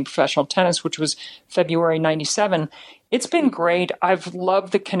from playing professional tennis, which was February 97. It's been great. I've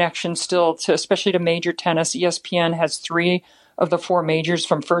loved the connection still especially to major tennis. ESPN has 3 of the 4 majors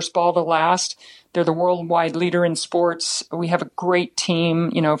from first ball to last. They're the worldwide leader in sports. We have a great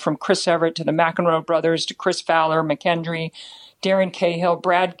team, from Chris Everett to the McEnroe brothers to Chris Fowler, McKendry, Darren Cahill,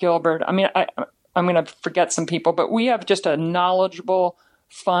 Brad Gilbert. I mean, I'm going to forget some people, but we have just a knowledgeable,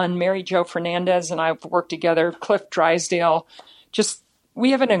 fun, Mary Jo Fernandez and I have worked together, Cliff Drysdale.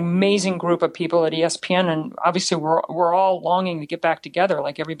 We have an amazing group of people at ESPN, and obviously we're all longing to get back together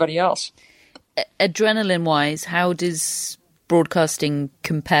like everybody else. Adrenaline-wise, how does broadcasting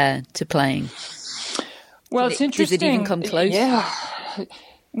compare to playing? Well, it's interesting. Does it even come close? Yeah.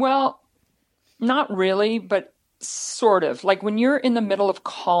 Well, not really, but sort of. Like when you're in the middle of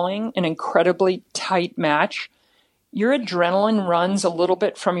calling an incredibly tight match, your adrenaline runs a little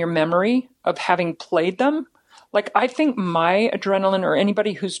bit from your memory of having played them. Like I think my adrenaline, or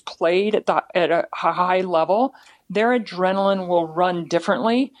anybody who's played at a high level, their adrenaline will run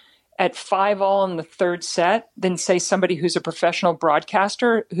differently at 5-all in the third set than, say, somebody who's a professional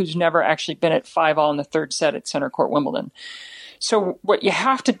broadcaster who's never actually been at 5-all in the third set at Center Court Wimbledon. So what you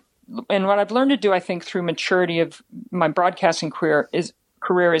have to, and what I've learned to do, I think, through maturity of my broadcasting career is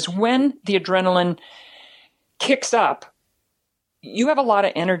when the adrenaline kicks up, you have a lot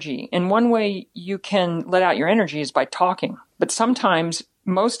of energy. And one way you can let out your energy is by talking. But sometimes,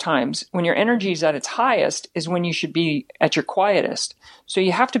 most times, when your energy is at its highest is when you should be at your quietest. So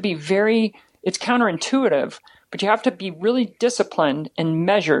you have to be it's counterintuitive, but you have to be really disciplined and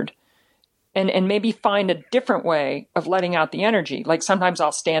measured and maybe find a different way of letting out the energy. Like sometimes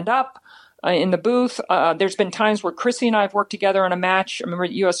I'll stand up in the booth. There's been times where Chrissy and I have worked together on a match. I remember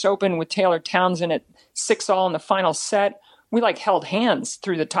at US Open with Taylor Townsend at 6-all in the final set. We held hands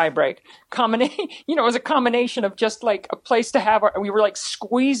through the tiebreak. It was a combination of just like a place to have we were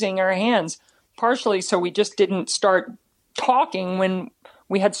squeezing our hands, partially so we just didn't start talking when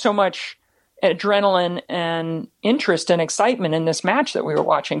we had so much adrenaline and interest and excitement in this match that we were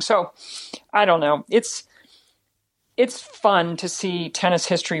watching. So I don't know. It's fun to see tennis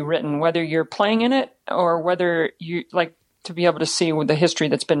history written, whether you're playing in it or whether you to be able to see the history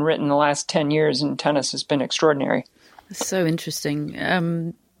that's been written in the last 10 years in tennis has been extraordinary. So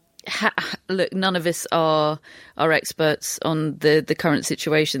interesting. Look, none of us are experts on the current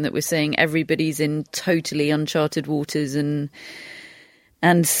situation that we're seeing. Everybody's in totally uncharted waters and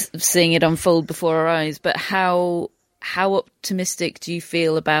seeing it unfold before our eyes. But how optimistic do you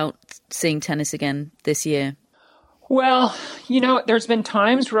feel about seeing tennis again this year? Well, there's been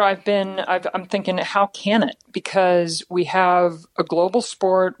times where I'm thinking, how can it? Because we have a global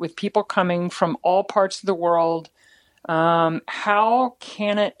sport with people coming from all parts of the world. How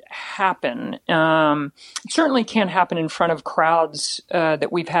can it happen? It certainly can't happen in front of crowds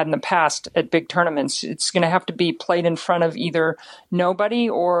that we've had in the past at big tournaments. It's going to have to be played in front of either nobody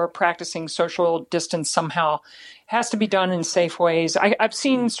or practicing social distance somehow. It has to be done in safe ways. I've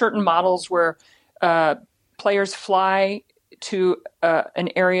seen certain models where players fly to an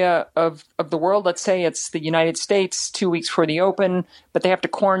area of the world. Let's say it's the United States 2 weeks before the Open, but they have to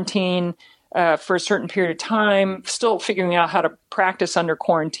quarantine for a certain period of time, still figuring out how to practice under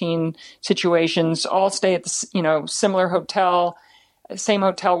quarantine situations, all stay at the similar hotel, same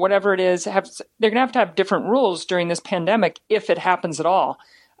hotel, whatever it is. They're going to have different rules during this pandemic if it happens at all.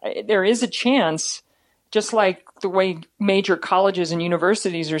 There is a chance, just like the way major colleges and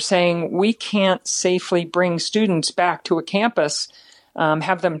universities are saying, we can't safely bring students back to a campus,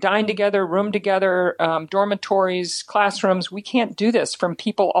 have them dine together, room together, dormitories, classrooms. We can't do this from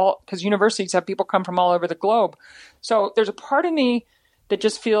people because universities have people come from all over the globe. So there's a part of me that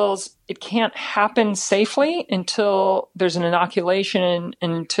just feels it can't happen safely until there's an inoculation and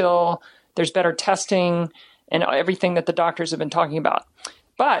until there's better testing and everything that the doctors have been talking about.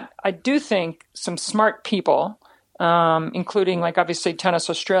 But I do think some smart people, including obviously Tennis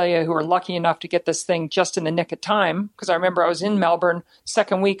Australia, who are lucky enough to get this thing just in the nick of time. Because I remember I was in Melbourne,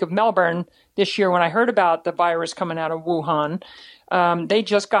 second week of Melbourne this year when I heard about the virus coming out of Wuhan. They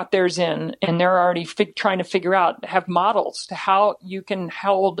just got theirs in, and they're already trying to figure out, have models to how you can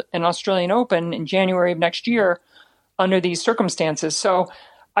hold an Australian Open in January of next year under these circumstances. So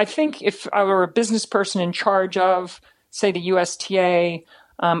I think if I were a business person in charge of, say, the USTA,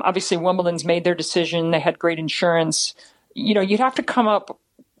 obviously, Wimbledon's made their decision. They had great insurance. You'd have to come up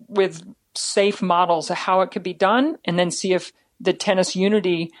with safe models of how it could be done and then see if the Tennis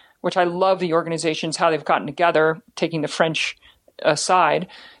Unity, which I love the organizations, how they've gotten together, taking the French aside.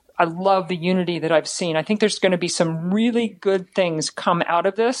 I love the unity that I've seen. I think there's going to be some really good things come out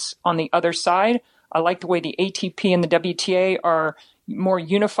of this on the other side. I like the way the ATP and the WTA are more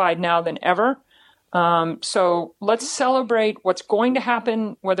unified now than ever. So let's celebrate what's going to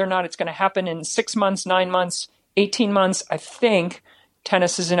happen, whether or not it's going to happen in 6 months, 9 months, 18 months. I think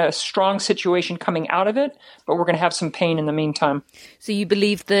tennis is in a strong situation coming out of it, but we're going to have some pain in the meantime. So you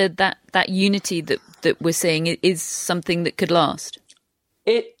believe that unity that we're seeing is something that could last?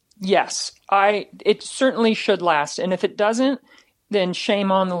 Yes, it certainly should last. And if it doesn't, then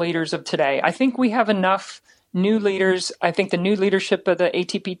shame on the leaders of today. I think we have enough new leaders. I think the new leadership of the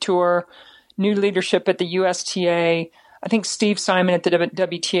ATP Tour, new leadership at the USTA, I think Steve Simon at the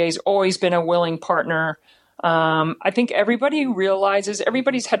WTA has always been a willing partner. I think everybody realizes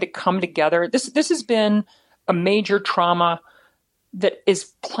everybody's had to come together. This has been a major trauma that is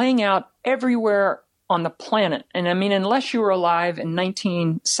playing out everywhere on the planet. And I mean, unless you were alive in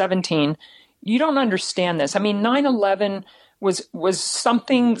 1917, you don't understand this. I mean, 9/11 was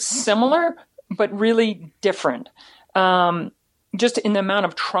something similar, but really different. Just in the amount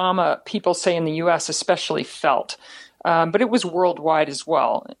of trauma people say in the U.S. especially felt. But it was worldwide as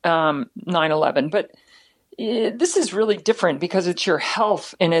well, 9/11. But this is really different because it's your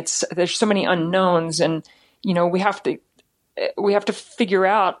health and there's so many unknowns, and we have to figure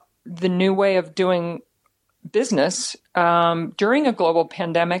out the new way of doing business during a global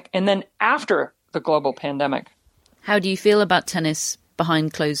pandemic and then after the global pandemic. How do you feel about tennis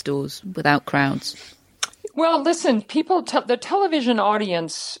behind closed doors without crowds? Well, listen, the television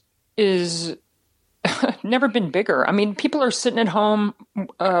audience is never been bigger. I mean, people are sitting at home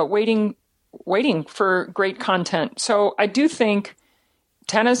waiting for great content. So I do think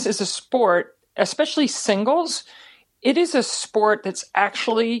tennis is a sport, especially singles. It is a sport that's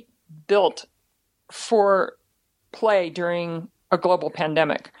actually built for play during a global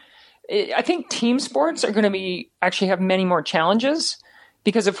pandemic. I think team sports are going to actually have many more challenges,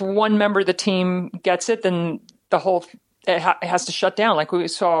 because if one member of the team gets it, then the whole it has to shut down, like we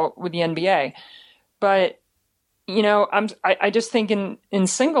saw with the NBA. But I just think in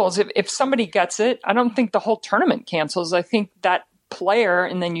singles, if somebody gets it, I don't think the whole tournament cancels. I think that player,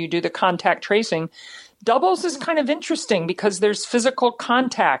 and then you do the contact tracing. Doubles is kind of interesting because there's physical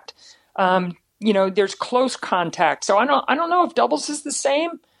contact. There's close contact. So I don't know if doubles is the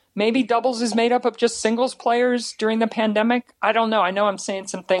same. Maybe doubles is made up of just singles players during the pandemic. I don't know. I know I'm saying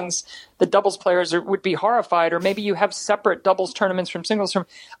some things that doubles players would be horrified, or maybe you have separate doubles tournaments from singles.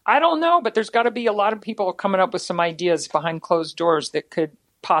 I don't know, but there's got to be a lot of people coming up with some ideas behind closed doors that could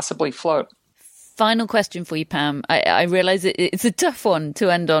possibly float. Final question for you, Pam. I realize it's a tough one to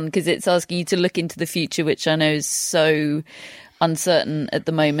end on because it's asking you to look into the future, which I know is so uncertain at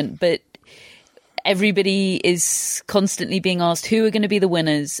the moment, but everybody is constantly being asked who are going to be the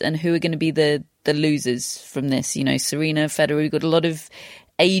winners and who are going to be the losers from this. Serena, Federer, we've got a lot of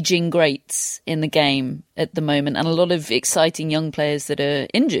aging greats in the game at the moment and a lot of exciting young players that are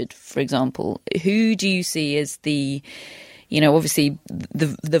injured, for example. Who do you see as the, obviously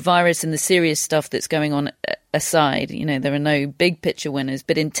the virus and the serious stuff that's going on aside, there are no big picture winners,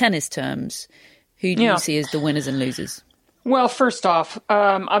 but in tennis terms, who do you see as the winners and losers? Well, first off,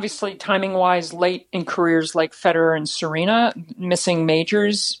 obviously, timing-wise, late in careers like Federer and Serena, missing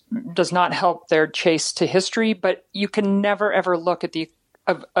majors does not help their chase to history. But you can never, ever look at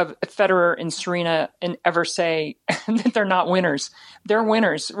of Federer and Serena and ever say that they're not winners. They're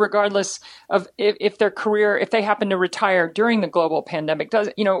winners, regardless of if their career, if they happen to retire during the global pandemic,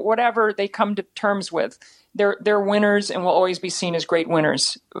 whatever they come to terms with, they're winners and will always be seen as great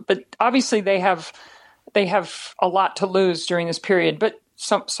winners. But obviously, they have a lot to lose during this period. But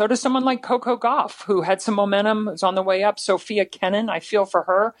so does someone like Coco Gauff, who had some momentum, is on the way up. Sophia Kenin, I feel for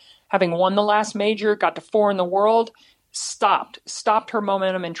her, having won the last major, got to 4 in the world, stopped her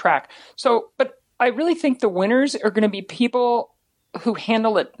momentum in track. But I really think the winners are going to be people who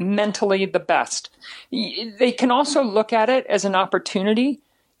handle it mentally the best. They can also look at it as an opportunity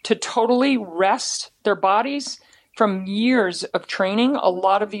to totally rest their bodies from years of training. A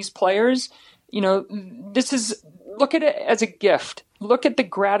lot of these players, look at it as a gift. Look at the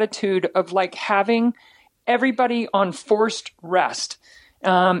gratitude of having everybody on forced rest.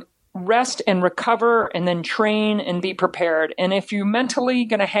 Rest and recover and then train and be prepared. And if you're mentally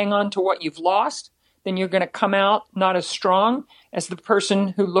going to hang on to what you've lost, then you're going to come out not as strong as the person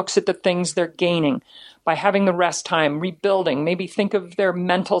who looks at the things they're gaining by having the rest time, rebuilding, maybe think of their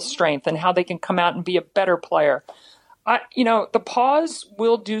mental strength and how they can come out and be a better player. The pause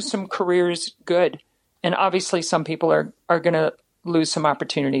will do some careers good. And obviously some people are going to lose some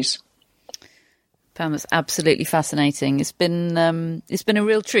opportunities. Pam, it's absolutely fascinating. It's been a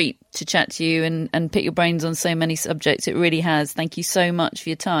real treat to chat to you and pick your brains on so many subjects. It really has. Thank you so much for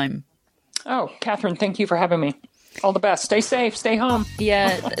your time. Oh, Catherine, thank you for having me. All the best. Stay safe. Stay home.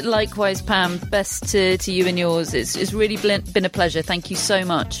 Yeah, likewise, Pam. Best to you and yours. It's really been a pleasure. Thank you so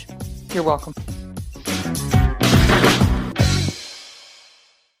much. You're welcome.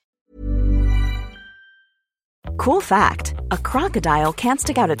 Cool fact, a crocodile can't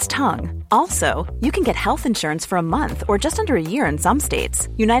stick out its tongue. Also, you can get health insurance for a month or just under a year in some states.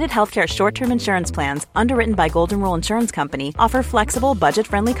 United Healthcare short-term insurance plans, underwritten by Golden Rule Insurance Company, offer flexible,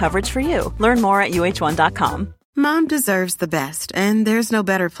 budget-friendly coverage for you. Learn more at uh1.com. Mom deserves the best, and there's no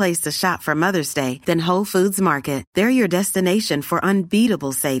better place to shop for Mother's Day than Whole Foods Market. They're your destination for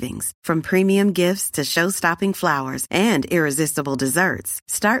unbeatable savings, from premium gifts to show-stopping flowers and irresistible desserts.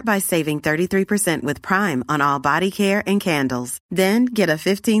 Start by saving 33% with Prime on all body care and candles. Then get a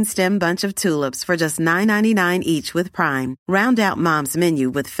 15-stem bunch of tulips for just $9.99 each with Prime. Round out Mom's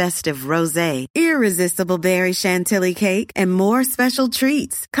menu with festive rosé, irresistible berry chantilly cake, and more special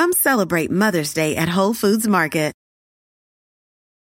treats. Come celebrate Mother's Day at Whole Foods Market.